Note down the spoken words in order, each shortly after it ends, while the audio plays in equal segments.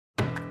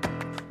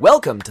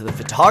Welcome to the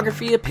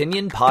Photography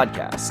Opinion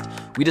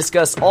Podcast. We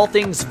discuss all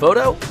things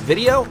photo,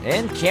 video,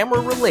 and camera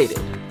related.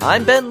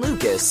 I'm Ben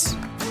Lucas.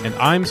 And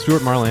I'm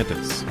Stuart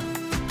Marlantis.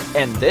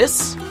 And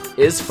this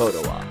is Photo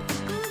Op.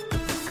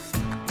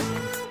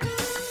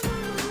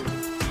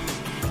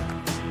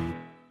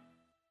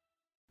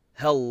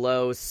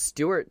 Hello,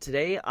 Stuart.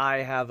 Today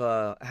I have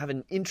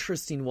an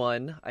interesting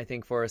one, I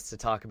think, for us to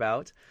talk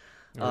about.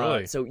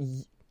 Really?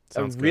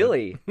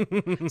 Really?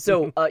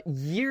 So,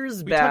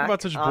 years we back... We talk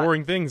about such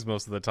boring things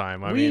most of the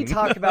time. We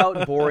talk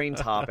about boring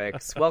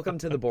topics. Welcome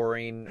to the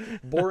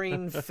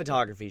boring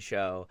photography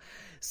show.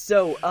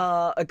 So,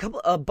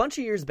 a bunch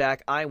of years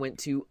back, I went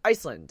to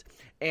Iceland.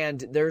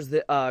 And there's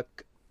the...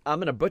 I'm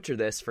going to butcher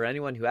this for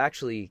anyone who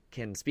actually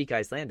can speak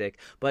Icelandic,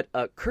 but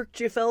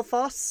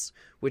Kirkjufellfoss,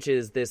 which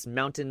is this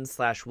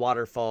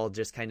mountain/waterfall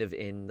just kind of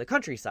in the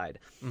countryside.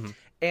 Mm-hmm.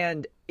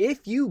 And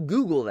if you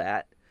Google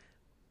that,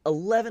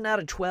 11 out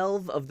of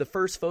 12 of the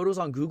first photos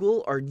on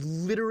Google are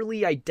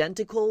literally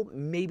identical,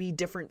 maybe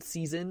different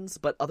seasons,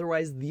 but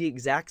otherwise the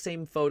exact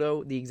same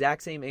photo, the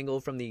exact same angle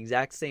from the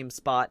exact same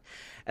spot.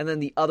 And then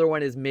the other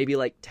one is maybe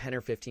like 10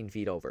 or 15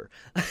 feet over.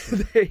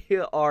 They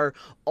are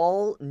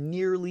all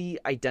nearly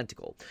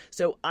identical.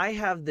 So I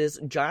have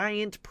this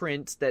giant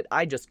print that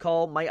I just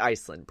call my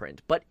Iceland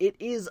print, but it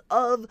is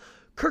of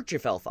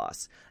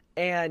Kirkjufellfoss.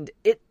 And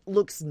it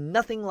looks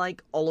nothing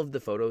like all of the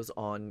photos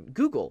on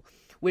Google.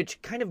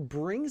 Which kind of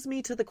brings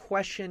me to the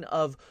question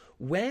of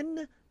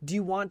when do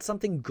you want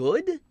something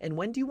good and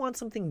when do you want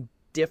something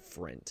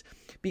different?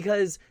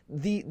 Because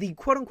the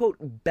quote-unquote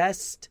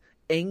best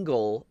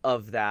angle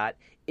of that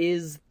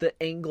is the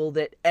angle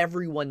that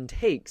everyone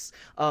takes.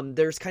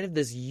 There's kind of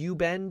this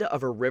U-bend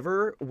of a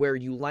river where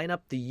you line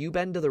up the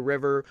U-bend of the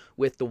river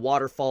with the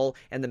waterfall,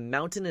 and the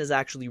mountain is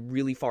actually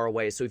really far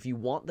away. So if you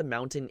want the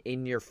mountain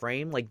in your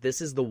frame, like this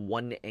is the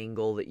one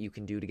angle that you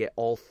can do to get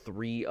all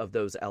three of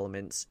those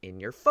elements in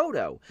your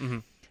photo. Mm-hmm.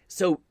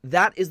 So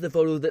that is the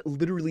photo that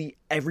literally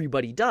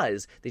everybody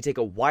does. They take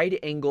a wide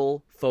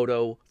angle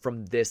photo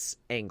from this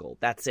angle.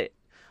 That's it.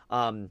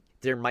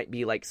 There might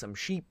be like some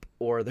sheep,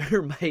 or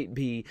there might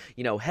be,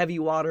 heavy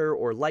water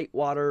or light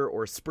water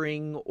or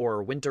spring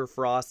or winter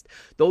frost.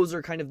 Those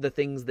are kind of the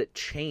things that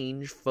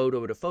change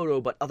photo to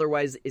photo, but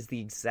otherwise is the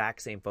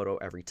exact same photo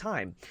every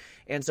time.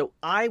 And so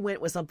I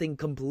went with something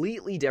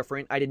completely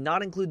different. I did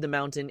not include the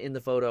mountain in the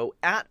photo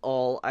at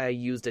all. I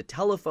used a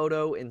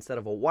telephoto instead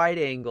of a wide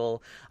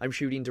angle. I'm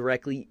shooting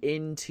directly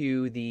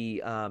into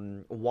the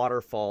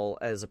waterfall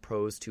as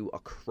opposed to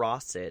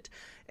across it.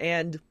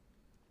 And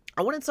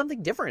I wanted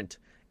something different.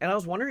 And I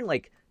was wondering,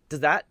 does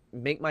that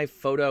make my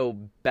photo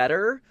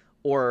better,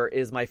 or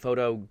is my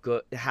photo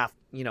good?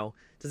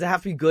 Does it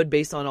have to be good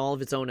based on all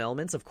of its own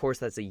elements? Of course,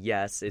 that's a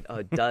yes. It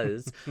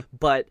does.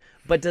 but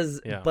does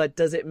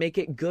it make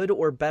it good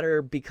or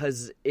better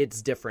because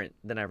it's different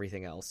than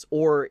everything else,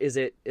 or is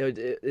it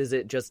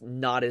just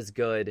not as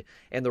good?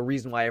 And the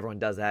reason why everyone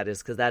does that is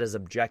because that is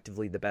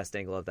objectively the best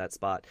angle of that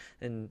spot.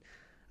 And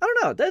I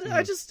don't know.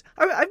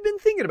 I've been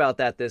thinking about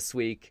that this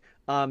week.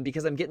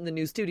 Because I'm getting the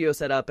new studio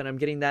set up and I'm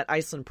getting that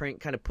Iceland print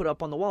kind of put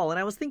up on the wall. And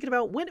I was thinking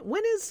about when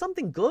is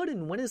something good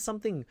and when is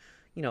something,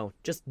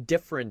 just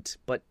different,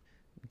 but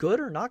good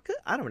or not good?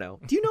 I don't know.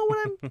 Do you know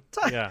what I'm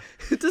talking? Yeah.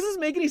 Does this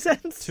make any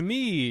sense? To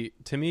me,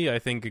 I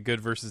think a good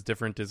versus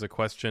different is a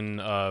question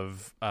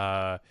of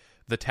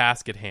the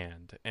task at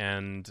hand.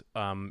 And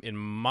in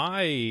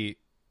my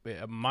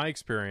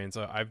experience,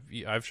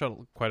 I've shot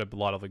quite a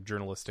lot of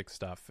journalistic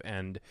stuff,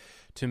 and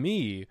to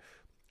me,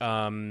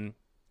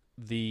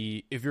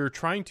 if you're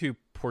trying to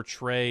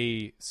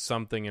portray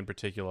something in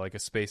particular, like a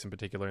space in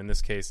particular, in this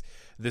case,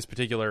 this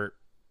particular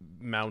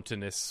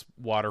mountainous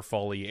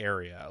waterfall-y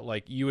area,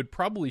 you would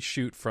probably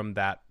shoot from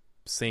that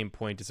same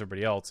point as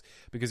everybody else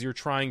because you're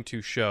trying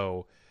to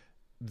show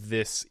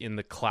this in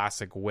the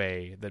classic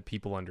way that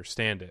people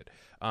understand it.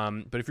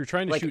 But if you're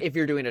trying to shoot, if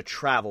you're doing a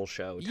travel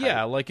show type.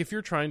 Yeah, if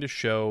you're trying to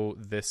show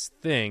this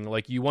thing,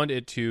 you want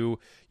it to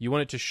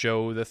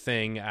show the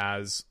thing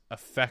as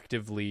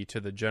effectively to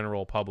the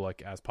general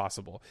public as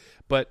possible.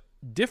 But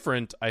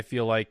different, I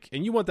feel like,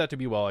 and you want that to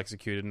be well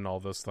executed and all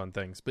those fun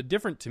things, but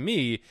different to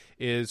me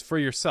is for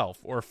yourself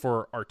or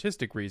for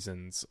artistic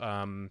reasons.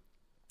 And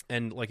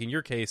in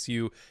your case,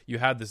 you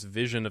had this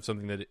vision of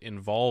something that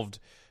involved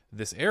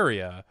this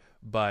area,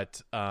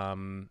 but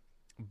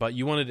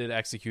you wanted it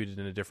executed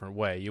in a different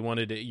way. You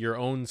wanted your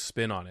own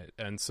spin on it.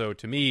 And so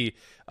to me,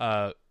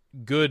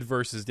 good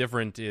versus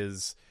different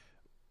is,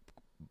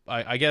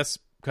 I guess,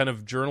 kind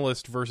of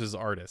journalist versus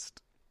artist,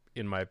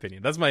 in my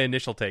opinion. That's my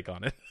initial take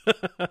on it.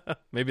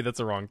 Maybe that's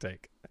a wrong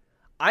take.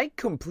 I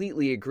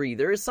completely agree.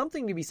 There is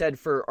something to be said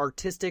for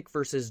artistic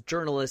versus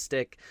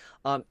journalistic.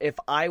 If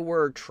I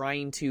were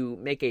trying to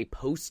make a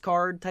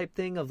postcard type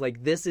thing of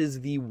this is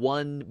the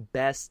one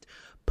best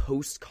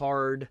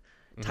postcard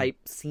type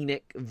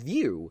scenic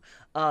view.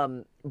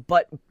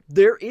 But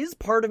there is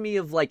part of me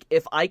of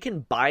if I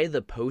can buy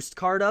the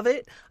postcard of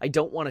it, I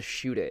don't want to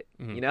shoot it,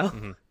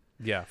 Mm-hmm.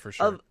 Yeah, for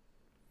sure.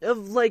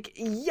 of like,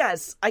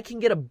 yes, I can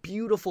get a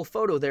beautiful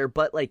photo there,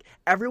 but like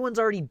everyone's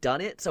already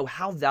done it. So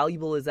how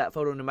valuable is that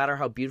photo, no matter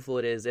how beautiful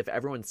it is, if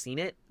everyone's seen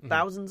it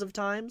thousands of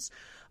times?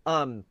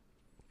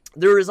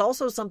 There is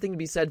also something to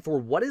be said for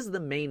what is the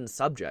main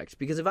subject,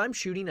 because if I'm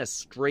shooting a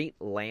straight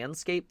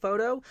landscape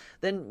photo,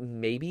 then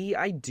maybe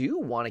I do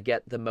want to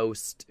get the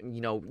most,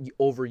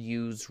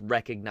 overused,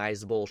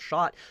 recognizable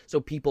shot so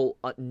people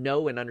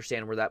know and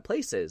understand where that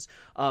place is.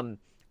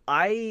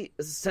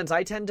 Since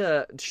I tend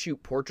to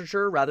shoot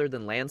portraiture rather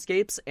than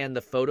landscapes, and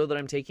the photo that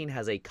I'm taking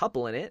has a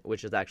couple in it,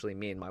 which is actually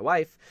me and my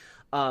wife,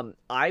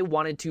 I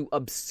wanted to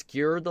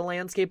obscure the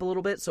landscape a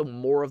little bit, so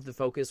more of the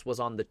focus was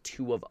on the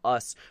two of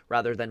us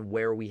rather than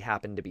where we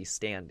happened to be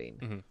standing.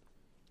 Mm-hmm.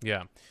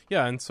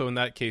 Yeah, and so in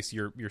that case,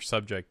 your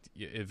subject,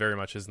 it very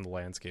much isn't the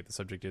landscape. The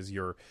subject is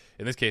in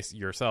this case,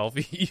 yourself,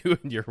 you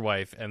and your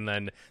wife, and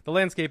then the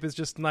landscape is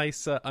just a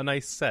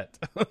nice set,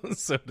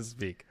 so to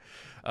speak.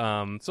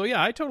 So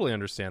yeah, I totally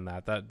understand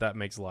that. That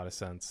makes a lot of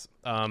sense.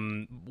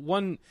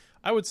 One,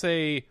 I would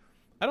say,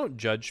 I don't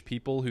judge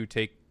people who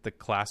take the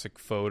classic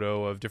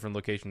photo of different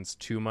locations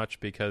too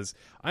much, because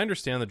I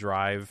understand the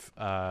drive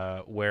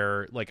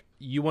where like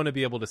you want to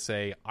be able to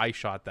say I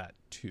shot that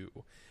too,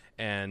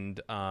 and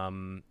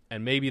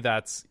maybe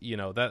that's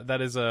that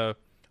is a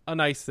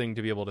nice thing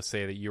to be able to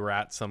say that you were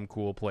at some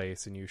cool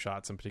place and you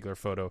shot some particular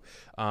photo.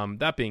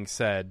 That being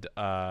said,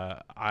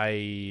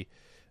 I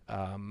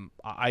am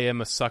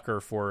a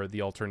sucker for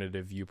the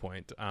alternative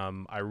viewpoint.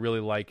 I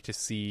really like to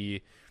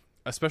see,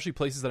 especially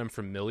places that I'm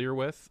familiar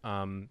with,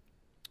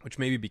 which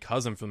maybe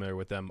because I'm familiar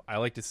with them, I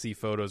like to see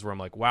photos where I'm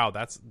like, wow,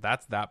 that's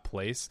that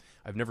place.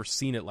 I've never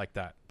seen it like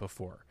that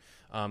before.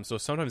 So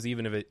sometimes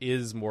even if it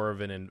is more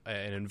of an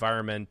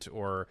environment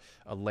or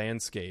a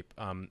landscape,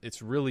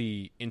 it's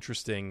really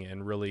interesting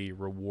and really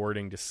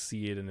rewarding to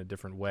see it in a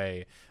different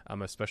way,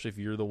 especially if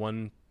you're the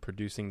one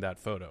producing that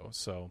photo.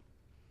 So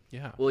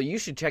yeah. Well, you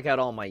should check out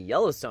all my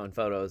Yellowstone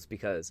photos,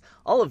 because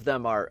all of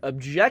them are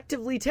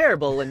objectively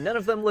terrible and none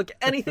of them look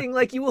anything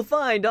like you will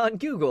find on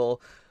Google.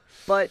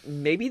 But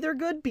maybe they're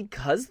good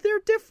because they're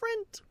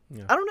different?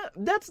 Yeah. I don't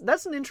know.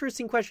 That's an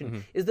interesting question. Mm-hmm.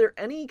 Is there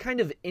any kind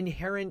of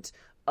inherent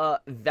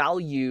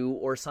value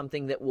or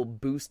something that will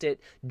boost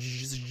it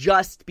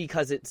just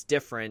because it's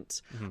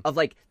different? Mm-hmm. Of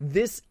like,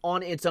 this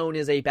on its own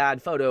is a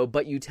bad photo,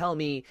 but you tell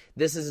me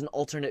this is an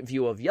alternate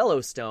view of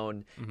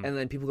Yellowstone, mm-hmm. and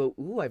then people go,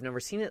 ooh, I've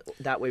never seen it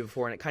that way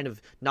before, and it kind of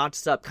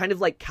notches up, kind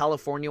of like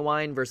California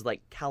wine versus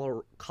like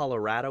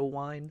Colorado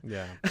wine.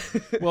 Yeah.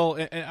 Well,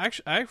 and I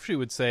actually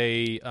would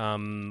say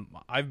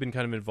I've been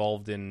kind of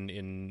involved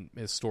in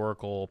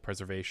historical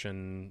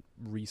preservation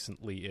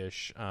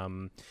recently-ish,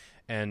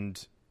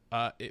 and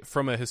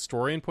from a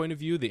historian point of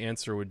view, the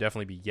answer would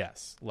definitely be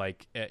yes.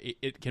 Like,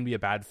 it can be a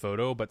bad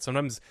photo, but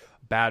sometimes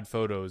bad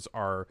photos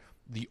are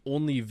the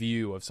only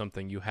view of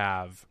something you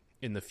have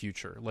in the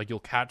future. Like,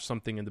 you'll catch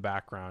something in the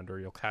background, or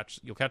you'll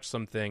catch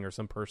something or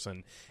some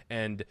person,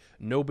 and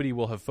nobody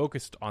will have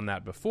focused on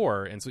that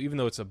before. And so even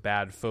though it's a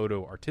bad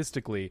photo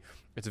artistically,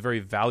 it's a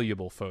very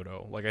valuable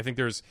photo. Like, I think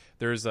there's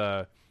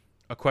a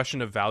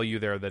question of value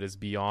there that is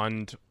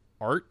beyond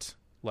art.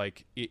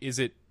 Like, is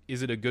it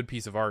a good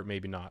piece of art?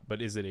 Maybe not.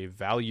 But is it a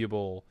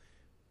valuable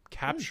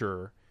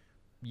capture?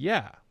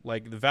 Yeah.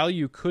 Like, the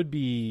value could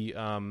be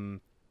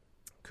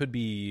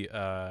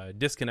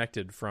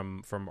disconnected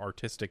from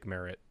artistic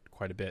merit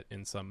quite a bit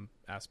in some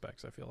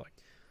aspects, I feel like.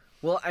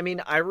 Well, I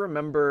mean, I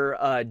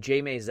remember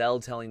Jay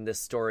Maisel telling this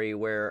story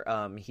where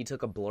he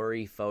took a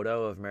blurry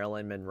photo of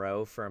Marilyn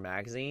Monroe for a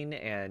magazine,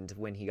 and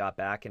when he got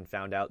back and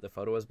found out the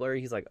photo was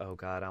blurry, he's like, oh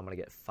God, I'm going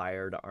to get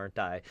fired, aren't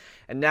I?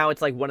 And now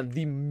it's like one of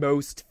the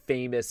most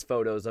famous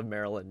photos of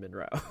Marilyn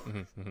Monroe.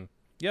 Mm-hmm, mm-hmm.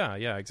 Yeah,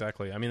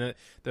 exactly. I mean,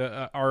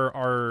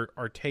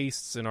 our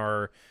tastes and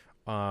our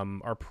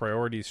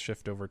priorities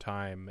shift over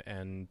time,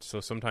 and so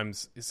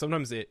sometimes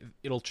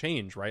it'll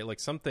change, right? Like,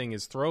 something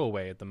is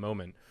throwaway at the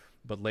moment,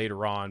 but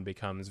later on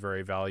becomes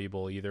very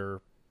valuable, either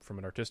from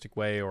an artistic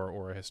way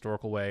or a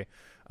historical way.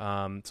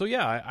 So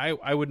yeah,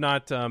 I would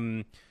not,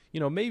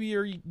 maybe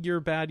your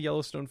bad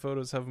Yellowstone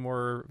photos have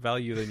more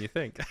value than you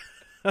think.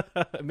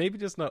 Maybe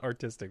just not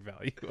artistic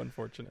value,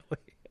 unfortunately.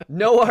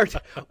 No art.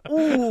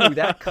 Ooh,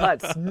 that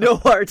cuts.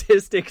 No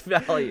artistic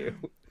value.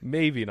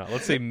 Maybe not.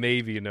 Let's say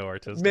maybe no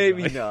artistic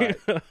maybe value.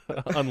 Not.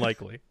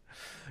 Unlikely.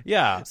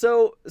 Yeah.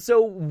 So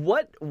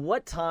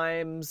what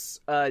times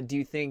do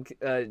you think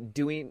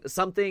doing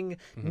something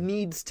mm-hmm.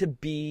 needs to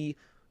be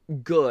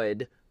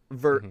good,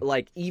 mm-hmm.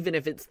 like, even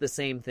if it's the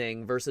same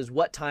thing, versus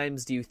what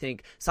times do you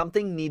think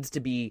something needs to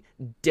be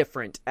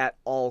different at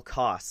all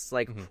costs?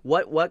 Like, mm-hmm.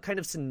 what kind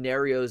of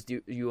scenarios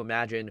do you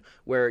imagine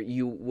where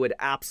you would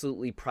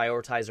absolutely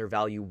prioritize or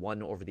value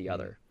one over the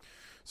other?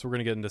 So we're going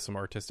to get into some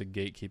artistic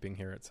gatekeeping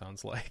here, it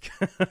sounds like.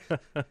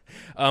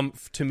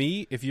 To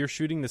me, if you're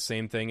shooting the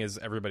same thing as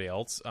everybody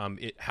else,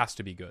 it has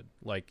to be good.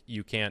 Like,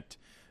 you can't,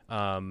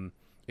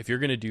 if you're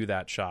going to do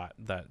that shot,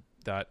 that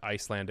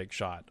Icelandic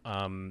shot,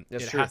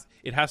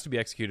 it has to be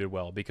executed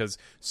well, because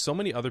so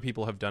many other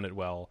people have done it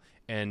well.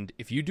 And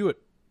if you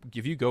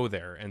go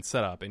there and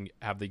set up and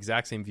have the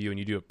exact same view and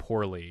you do it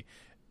poorly,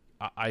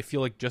 I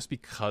feel like just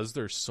because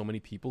there's so many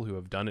people who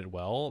have done it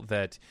well,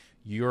 that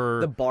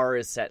the bar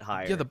is set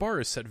higher. Yeah, the bar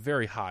is set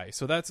very high.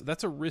 So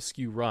that's a risk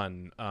you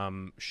run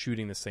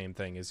shooting the same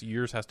thing, is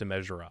yours has to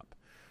measure up.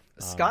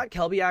 Scott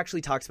Kelby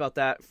actually talks about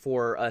that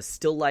for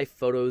still life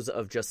photos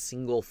of just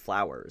single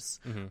flowers.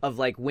 Of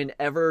like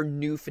whenever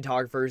new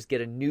photographers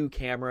get a new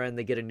camera and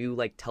they get a new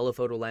like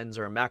telephoto lens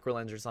or a macro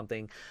lens or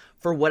something,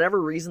 for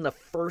whatever reason, the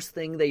first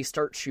thing they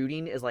start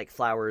shooting is like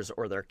flowers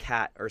or their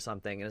cat or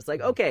something. And it's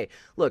like, okay,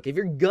 look, if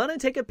you're gonna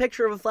take a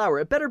picture of a flower,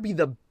 it better be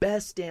the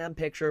best damn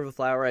picture of a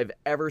flower I've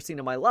ever seen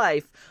in my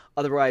life.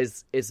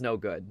 Otherwise, it's no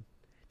good.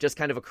 Just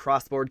kind of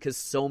across the board, because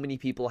so many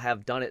people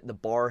have done it. The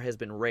bar has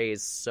been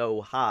raised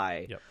so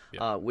high,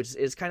 which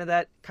is kind of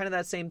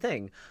that same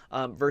thing.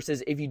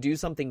 Versus if you do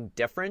something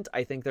different,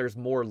 I think there's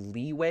more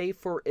leeway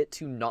for it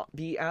to not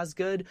be as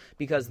good,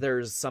 because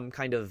there's some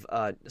kind of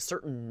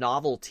certain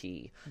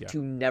novelty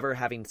to never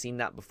having seen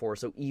that before.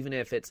 So even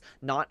if it's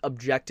not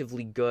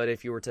objectively good,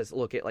 if you were to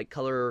look at like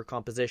color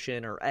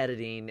composition or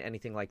editing,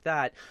 anything like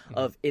that,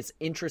 it's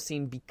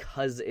interesting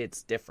because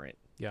it's different.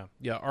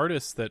 Yeah.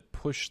 Artists that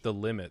push the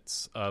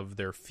limits of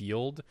their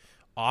field,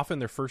 often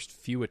their first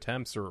few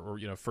attempts, or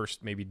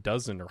first maybe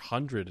dozen or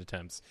 100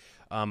 attempts,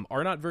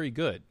 are not very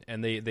good,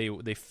 and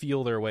they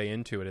feel their way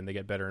into it, and they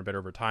get better and better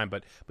over time.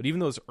 But even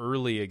those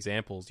early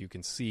examples, you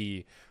can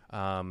see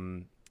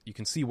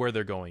where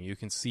they're going. You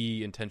can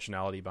see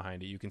intentionality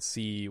behind it. You can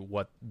see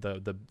what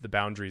the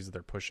boundaries that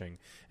they're pushing.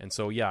 And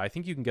so, yeah, I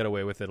think you can get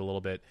away with it a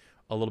little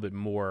bit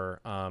more.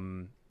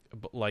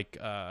 Like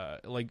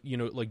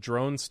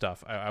drone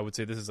stuff, I would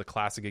say this is a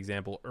classic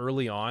example.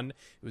 Early on,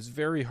 it was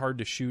very hard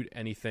to shoot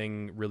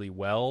anything really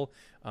well.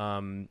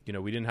 We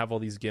didn't have all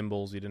these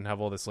gimbals, we didn't have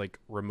all this like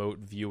remote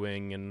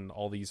viewing and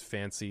all these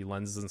fancy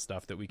lenses and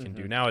stuff that we can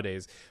do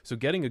nowadays. So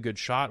getting a good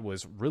shot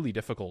was really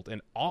difficult,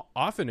 and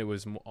often it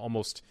was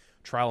almost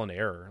trial and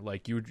error.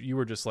 Like you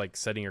were just like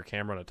setting your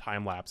camera on a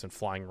time lapse and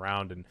flying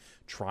around and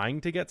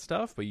trying to get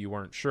stuff, but you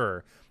weren't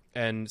sure.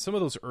 And some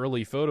of those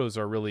early photos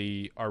are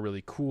really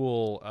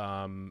cool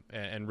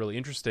and really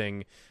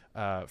interesting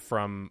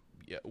from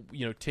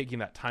taking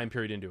that time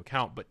period into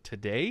account. But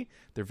today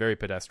they're very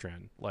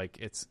pedestrian. Like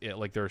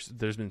there's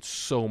been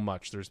so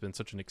much. There's been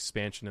such an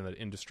expansion in that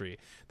industry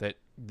that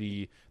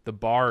the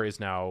bar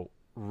is now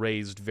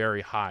raised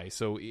very high.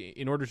 So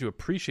in order to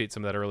appreciate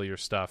some of that earlier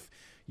stuff,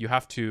 you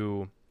have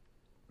to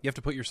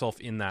put yourself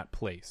in that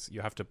place.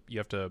 You have to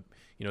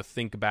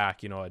think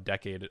back,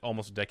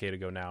 almost a decade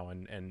ago now,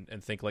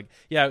 and think like,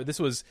 yeah, this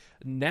was,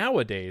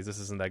 nowadays this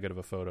isn't that good of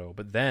a photo,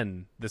 but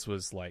then this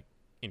was like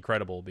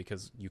incredible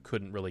because you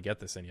couldn't really get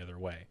this any other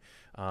way.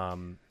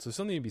 So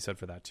something to be said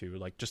for that too,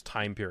 like just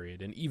time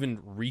period, and even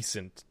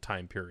recent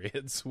time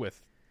periods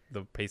with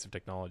the pace of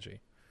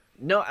technology.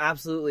 No,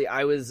 absolutely.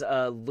 I was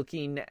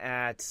looking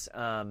at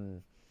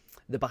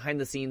the behind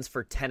the scenes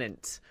for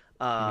Tenet.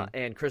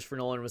 And Christopher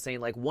Nolan was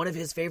saying like one of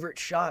his favorite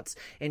shots,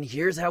 and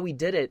here's how we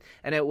did it.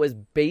 And it was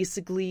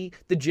basically,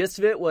 the gist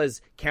of it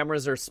was,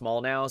 cameras are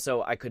small now,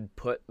 so I could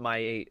put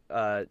my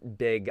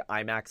big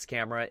IMAX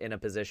camera in a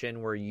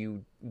position where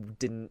you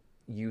didn't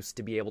used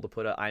to be able to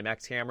put an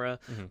IMAX camera,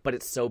 but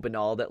it's so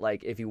banal that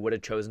like if you would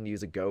have chosen to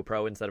use a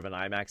GoPro instead of an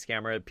IMAX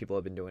camera, people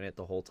have been doing it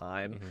the whole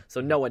time,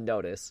 so no one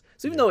noticed.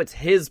 So even though it's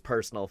his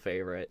personal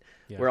favorite,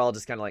 we're all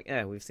just kind of like,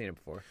 we've seen it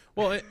before.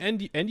 Well,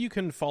 and you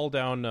can fall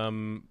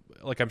down,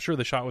 like I'm sure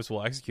the shot was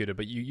well executed,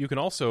 but you can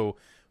also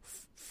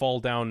fall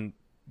down.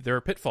 There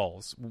are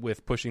pitfalls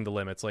with pushing the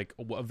limits. Like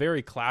a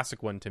very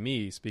classic one to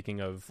me,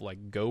 speaking of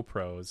like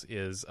GoPros,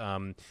 is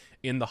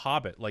in The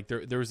Hobbit. Like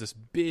there was this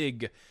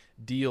big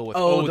deal with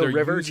the they're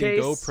river using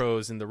chase?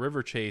 GoPros in the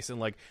river chase, and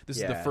like this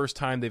is the first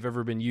time they've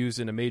ever been used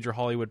in a major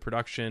Hollywood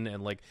production,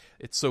 and like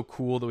it's so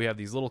cool that we have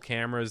these little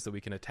cameras that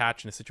we can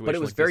attach in a situation. But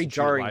it was like very this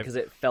jarring because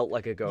it felt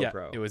like a GoPro.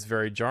 Yeah, it was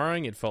very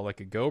jarring. It felt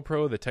like a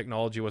GoPro. The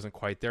technology wasn't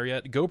quite there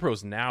yet.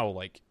 GoPros now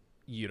like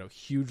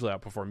hugely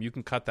outperform. You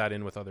can cut that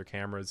in with other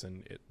cameras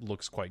and it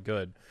looks quite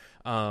good.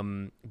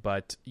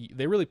 But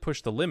they really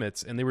pushed the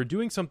limits, and they were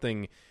doing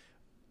something,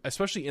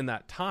 especially in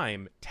that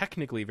time,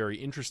 technically very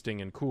interesting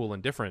and cool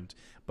and different,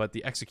 but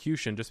the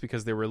execution, just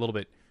because they were a little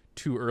bit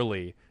too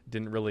early,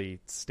 didn't really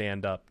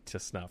stand up to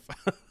snuff.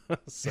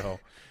 So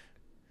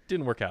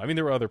didn't work out. I mean,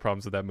 there were other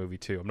problems with that movie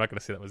too. I'm not going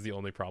to say that was the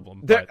only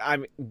problem. But...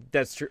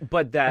 that's true.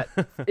 But that,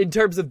 in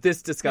terms of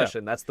this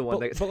discussion, that's the one.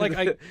 But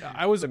like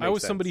I was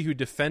somebody who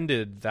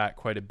defended that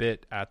quite a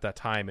bit at that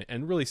time,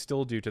 and really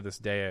still do to this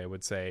day. I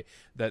would say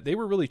that they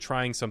were really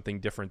trying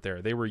something different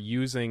there. They were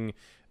using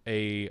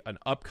an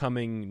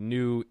upcoming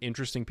new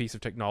interesting piece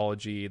of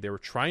technology. They were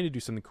trying to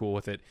do something cool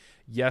with it.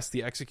 Yes,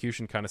 the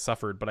execution kind of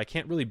suffered, but I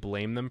can't really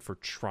blame them for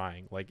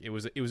trying. Like it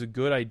was a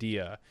good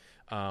idea.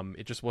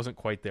 It just wasn't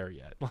quite there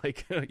yet.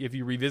 Like if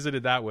you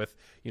revisited that with,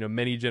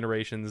 many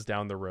generations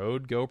down the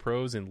road,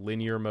 GoPros in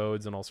linear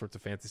modes and all sorts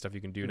of fancy stuff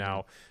you can do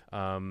now,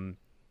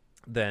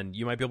 then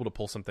you might be able to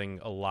pull something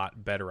a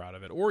lot better out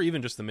of it. Or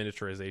even just the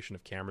miniaturization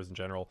of cameras in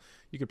general.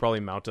 You could probably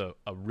mount a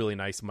really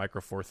nice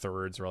Micro Four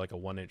Thirds or like a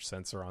 1-inch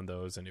sensor on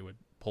those, and it would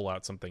pull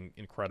out something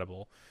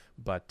incredible.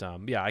 But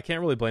yeah, I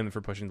can't really blame them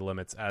for pushing the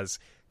limits, as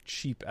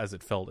cheap as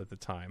it felt at the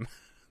time.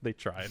 They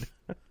tried.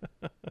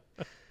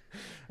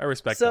 I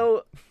respect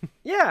so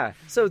yeah,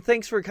 so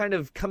thanks for kind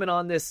of coming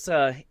on this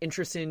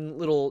interesting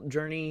little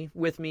journey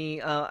with me.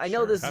 I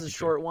know this is a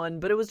short one,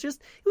 but it was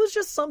just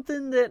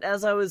something that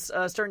as I was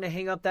starting to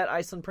hang up that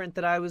Iceland print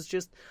that I was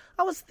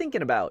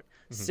thinking about.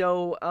 Mm-hmm.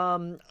 So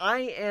I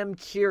am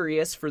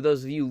curious, for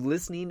those of you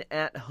listening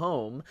at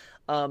home,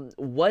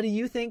 what do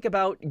you think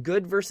about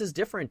good versus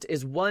different?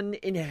 Is one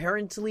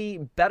inherently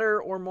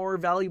better or more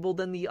valuable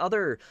than the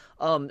other?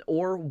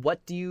 Or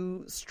what do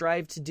you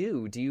strive to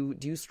do? Do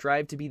you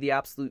strive to be the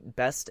absolute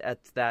best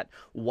at that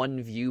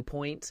one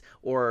viewpoint?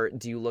 Or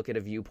do you look at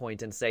a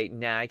viewpoint and say,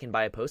 nah, I can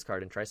buy a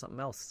postcard and try something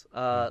else?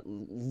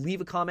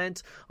 Leave a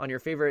comment on your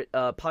favorite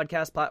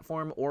podcast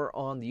platform or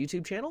on the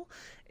YouTube channel.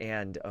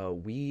 And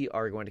we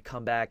are going to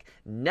come back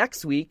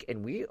next week,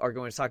 and we are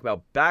going to talk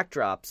about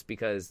backdrops,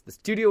 because the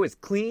studio is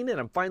clean and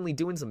I'm finally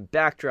doing some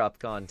backdrop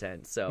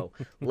content. So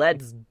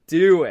let's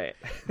do it.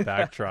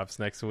 Backdrops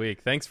next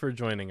week. Thanks for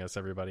joining us,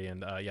 everybody.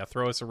 And yeah,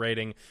 throw us a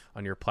rating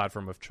on your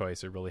platform of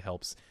choice. It really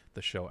helps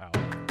the show out.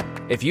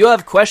 If you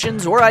have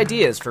questions or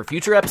ideas for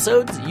future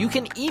episodes, you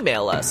can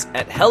email us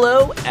at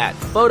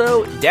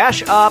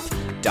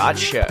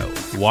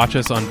hello@photo-op.show. Watch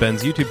us on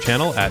Ben's YouTube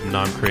channel at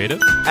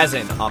NomCreative. As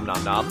in Om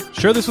Nom Nom.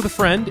 Share this with a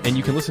friend, and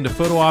you can listen to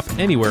Photo Op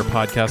anywhere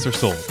podcasts are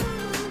sold.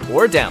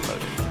 Or download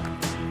it.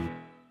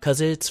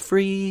 'Cause it's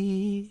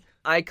free.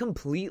 I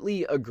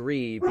completely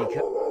agree,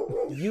 because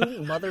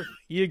you mother...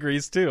 He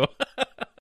agrees too.